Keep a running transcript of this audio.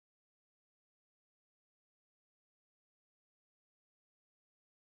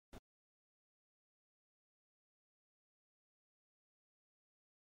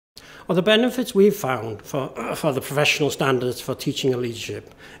Well, the benefits we've found for the professional standards for teaching and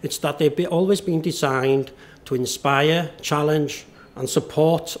leadership, it's that they've always been designed to inspire, challenge and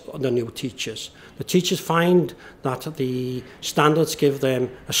support the new teachers. The teachers find that the standards give them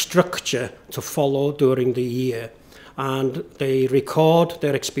a structure to follow during the year, and they record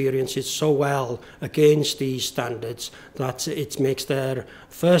their experiences so well against these standards that it makes their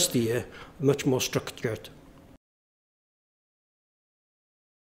first year much more structured.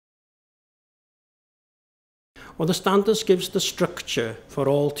 Well, the standards gives the structure for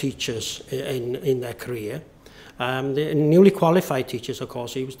all teachers in their career. The newly qualified teachers, of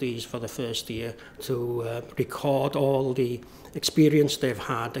course, use these for the first year to record all the experience they've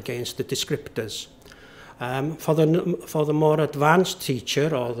had against the descriptors. For the more advanced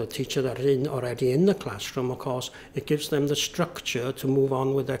teacher, or the teacher that is already in the classroom, of course, it gives them the structure to move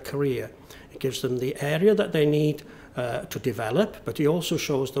on with their career. It gives them the area that they need to develop, but it also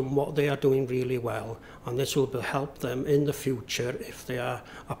shows them what they are doing really well, and this will help them in the future if they are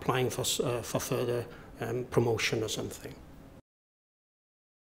applying for further promotion or something.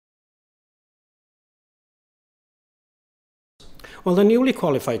 Well, the newly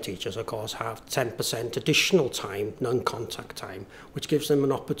qualified teachers, of course, have 10% additional time, non-contact time, which gives them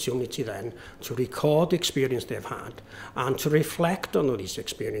an opportunity then to record the experience they've had and to reflect on these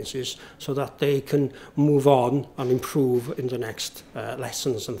experiences so that they can move on and improve in the next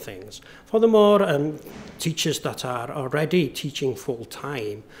lessons and things. For the more teachers that are already teaching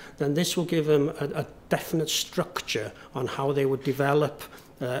full-time, then this will give them a definite structure on how they would develop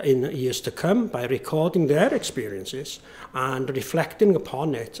in years to come by recording their experiences and reflecting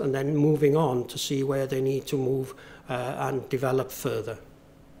upon it and then moving on to see where they need to move and develop further.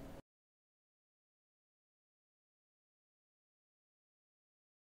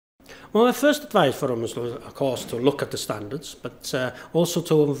 Well, my first advice for them is, of course, to look at the standards, but also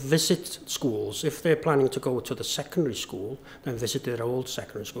to visit schools. If they're planning to go to the secondary school, then visit their old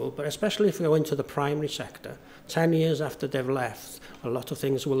secondary school. But especially if they go into the primary sector, 10 years after they've left, a lot of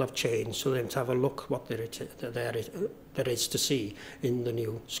things will have changed. So then to have a look what there is to see in the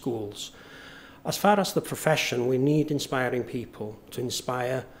new schools. As far as the profession, we need inspiring people to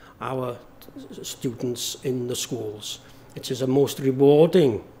inspire our students in the schools. It is the most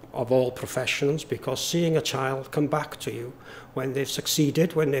rewarding of all professions, because seeing a child come back to you when they've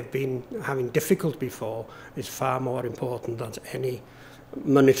succeeded, when they've been having difficulty before, is far more important than any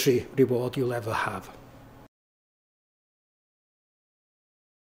monetary reward you'll ever have.